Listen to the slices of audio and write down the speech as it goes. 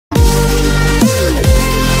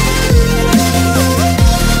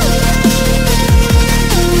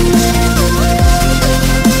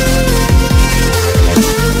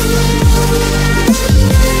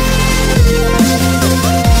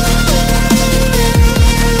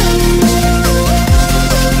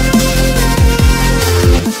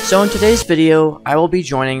So in today's video, I will be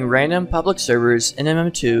joining random public servers in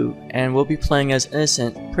MM2 and will be playing as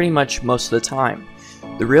innocent pretty much most of the time.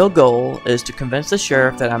 The real goal is to convince the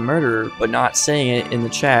sheriff that I'm a murderer but not saying it in the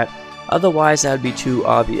chat, otherwise that would be too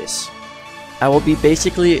obvious. I will be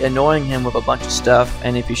basically annoying him with a bunch of stuff,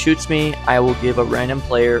 and if he shoots me, I will give a random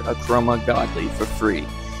player a Chroma godly for free.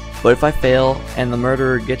 But if I fail and the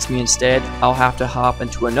murderer gets me instead, I'll have to hop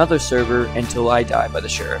into another server until I die by the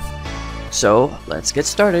sheriff. So, let's get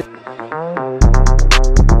started.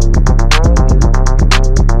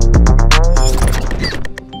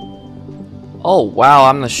 Oh wow,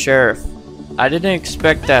 I'm the sheriff. I didn't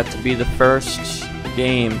expect that to be the first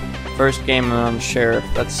game I'm the sheriff.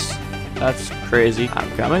 That's crazy. I'm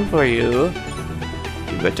coming for you.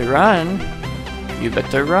 You better run. You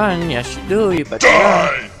better run. Yes you do. You better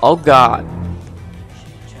run. Oh god.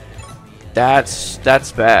 That's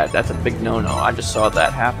bad. That's a big no-no. I just saw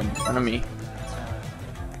that happen in front of me.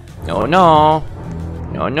 No.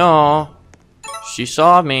 She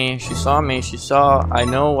saw me. I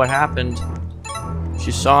know what happened.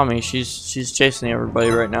 She saw me. She's chasing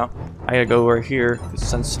everybody right now. I gotta go over here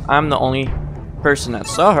since I'm the only person that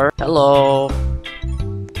saw her. Hello.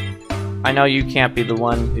 I know you can't be the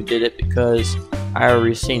one who did it because I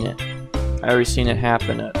already seen it. I already seen it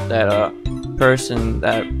happen. That person,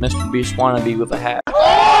 that Mr. Beast wannabe with a hat.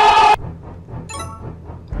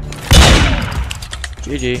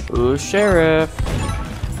 GG. Ooh, sheriff.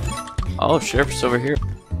 Oh, sheriff's over here.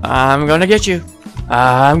 I'm gonna get you.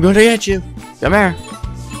 I'm gonna get you. Come here.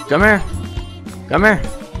 Come here. Come here.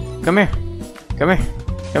 Come here. Come here.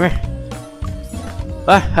 Come here.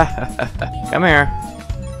 Come here.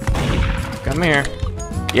 Come here.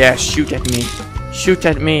 Yeah, shoot at me. Shoot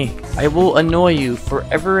at me. I will annoy you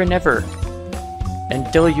forever and ever.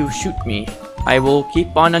 Until you shoot me. I will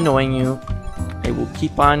keep on annoying you. I will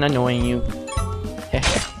keep on annoying you.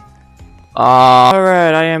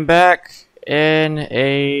 Alright, I am back in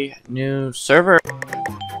a new server.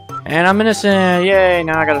 And I'm innocent. Yay,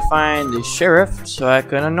 now I gotta find the sheriff so I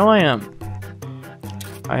can annoy him.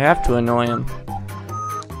 I have to annoy him.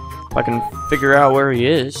 If I can figure out where he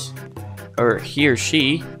is. Or he or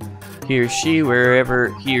she. He or she,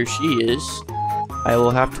 wherever he or she is. I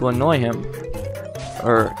will have to annoy him.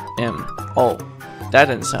 Or him. Oh, that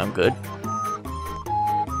didn't sound good.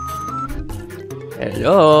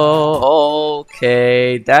 Hello.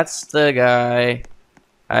 Okay, that's the guy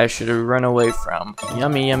I should have run away from.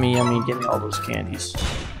 Yummy, yummy, yummy. Give me all those candies.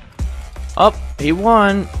 Oh, he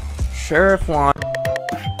won. Sheriff won.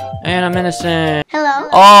 And I'm innocent.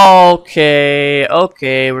 Hello. Okay,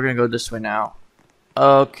 we're gonna go this way now.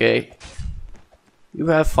 Okay. You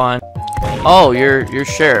have fun. Oh, you're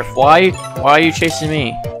sheriff. Why are you chasing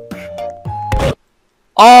me?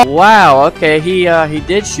 Oh wow, okay, he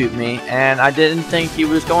did shoot me, and I didn't think he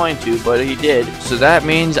was going to, but he did. So that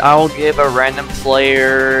means I will give a random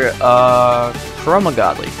player Chroma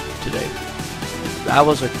godly today. That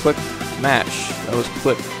was a quick match. That was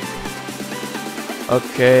quick.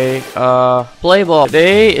 Okay, play ball.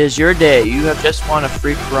 Today is your day. You have just won a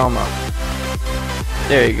free Chroma.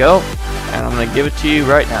 There you go. And I'm gonna give it to you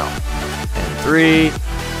right now. And 3,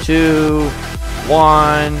 2,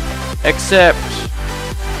 1, accept.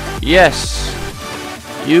 Yes,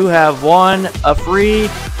 you have won a free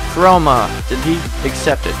Chroma. Did he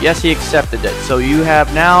accept it? Yes, he accepted it. So you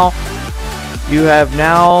have now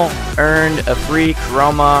earned a free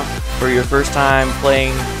Chroma for your first time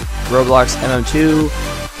playing Roblox MM2.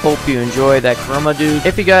 Hope you enjoy that Chroma, dude.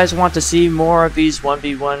 If you guys want to see more of these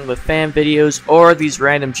 1v1 with fan videos or these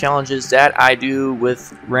random challenges that I do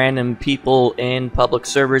with random people in public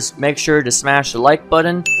servers, make sure to smash the like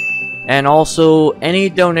button. And also, any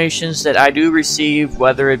donations that I do receive,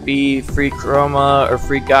 whether it be free Chroma or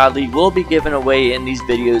free godly, will be given away in these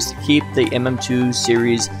videos to keep the MM2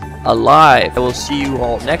 series alive. I will see you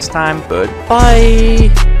all next time. Goodbye!